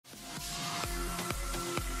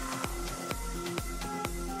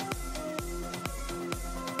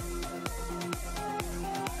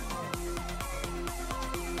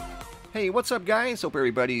Hey, what's up guys? Hope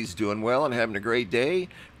everybody's doing well and having a great day.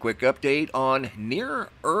 Quick update on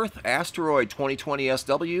Near-Earth Asteroid 2020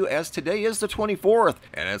 SW, as today is the 24th,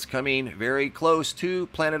 and it's coming very close to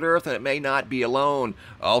planet Earth, and it may not be alone.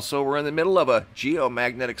 Also, we're in the middle of a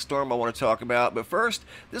geomagnetic storm I want to talk about, but first,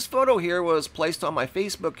 this photo here was placed on my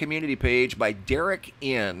Facebook community page by Derek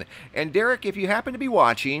N. And Derek, if you happen to be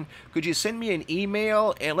watching, could you send me an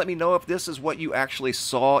email and let me know if this is what you actually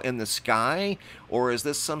saw in the sky, or is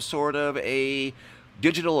this some sort of a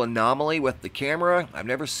digital anomaly with the camera? I've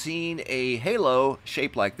never seen a halo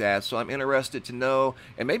shaped like that, so I'm interested to know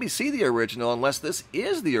and maybe see the original, unless this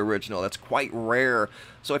is the original. That's quite rare.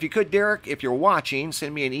 So if you could, Derek, if you're watching,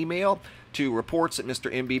 send me an email to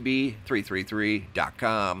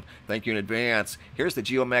reports@mrmbb333.com. Thank you in advance. Here's the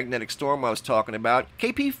geomagnetic storm I was talking about.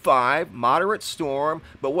 KP5, moderate storm,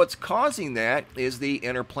 but what's causing that is the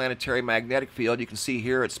interplanetary magnetic field. You can see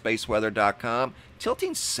here at spaceweather.com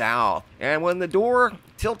tilting south, and when the door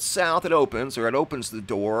tilts south, it opens the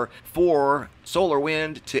door for solar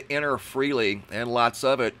wind to enter freely, and lots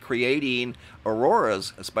of it, creating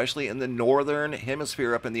auroras, especially in the northern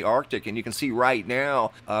hemisphere up in the Arctic. And you can see right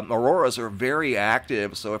now auroras are very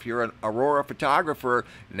active, so if you're an aurora photographer,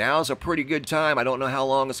 now's a pretty good time. I don't know how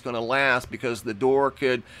long it's going to last, because the door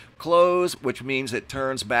could close, which means it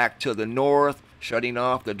turns back to the north, shutting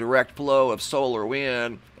off the direct flow of solar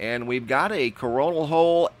wind, and we've got a coronal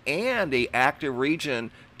hole and a active region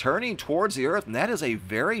turning towards the Earth, and that is a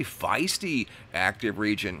very feisty active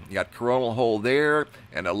region. You got coronal hole there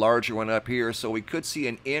and a larger one up here, so we could see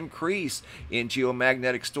an increase in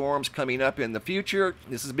geomagnetic storms coming up in the future.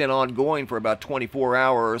 This has been ongoing for about 24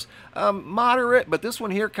 hours. Moderate, but this one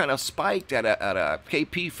here kind of spiked at a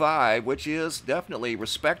KP5, which is definitely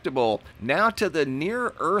respectable. Now to the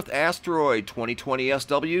Near-Earth Asteroid 2020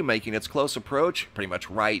 SW, making its close approach pretty much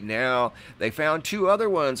right now. They found two other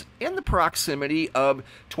ones in the proximity of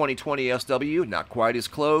 2020 SW, not quite as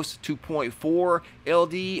close, 2.4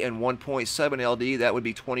 LD and 1.7 LD. That would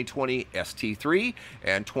be 2020 ST3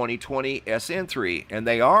 and 2020 SN3, and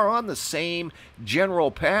they are on the same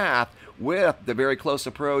general path with the very close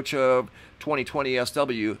approach of 2020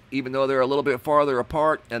 SW, even though they're a little bit farther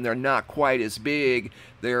apart and they're not quite as big.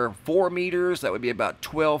 They're 4 meters, that would be about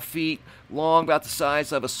 12 feet long, about the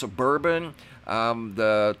size of a Suburban.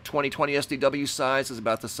 The 2020 SDW size is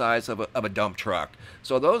about the size of a dump truck.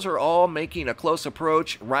 So those are all making a close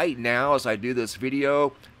approach right now as I do this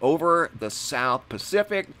video over the South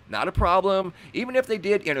Pacific. Not a problem. Even if they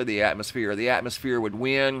did enter the atmosphere would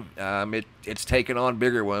win. It's taken on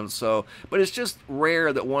bigger ones, but it's just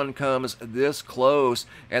rare that one comes this close,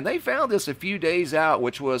 and they found this a few days out,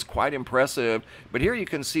 which was quite impressive. But here you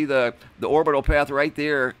can see the orbital path right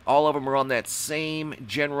there. All of them are on that same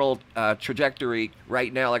general trajectory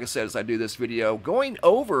right now, like I said, as I do this video, going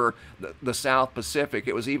over the South Pacific.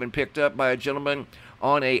 It was even picked up by a gentleman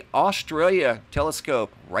on a Australia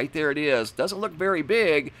telescope. Right there it is. Doesn't look very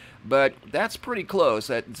big, but that's pretty close.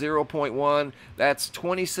 At 0.1, that's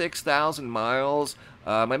 26,000 miles.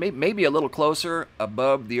 Maybe a little closer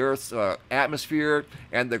above the Earth's atmosphere,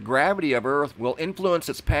 and the gravity of Earth will influence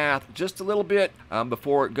its path just a little bit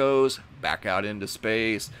before it goes back out into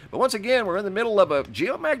space. But once again, we're in the middle of a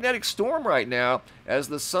geomagnetic storm right now, as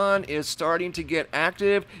the sun is starting to get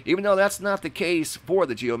active. Even though that's not the case for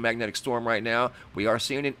the geomagnetic storm right now, we are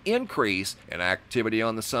seeing an increase in activity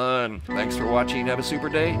on the sun. Thanks for watching. Have a super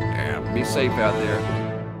day, and be safe out there.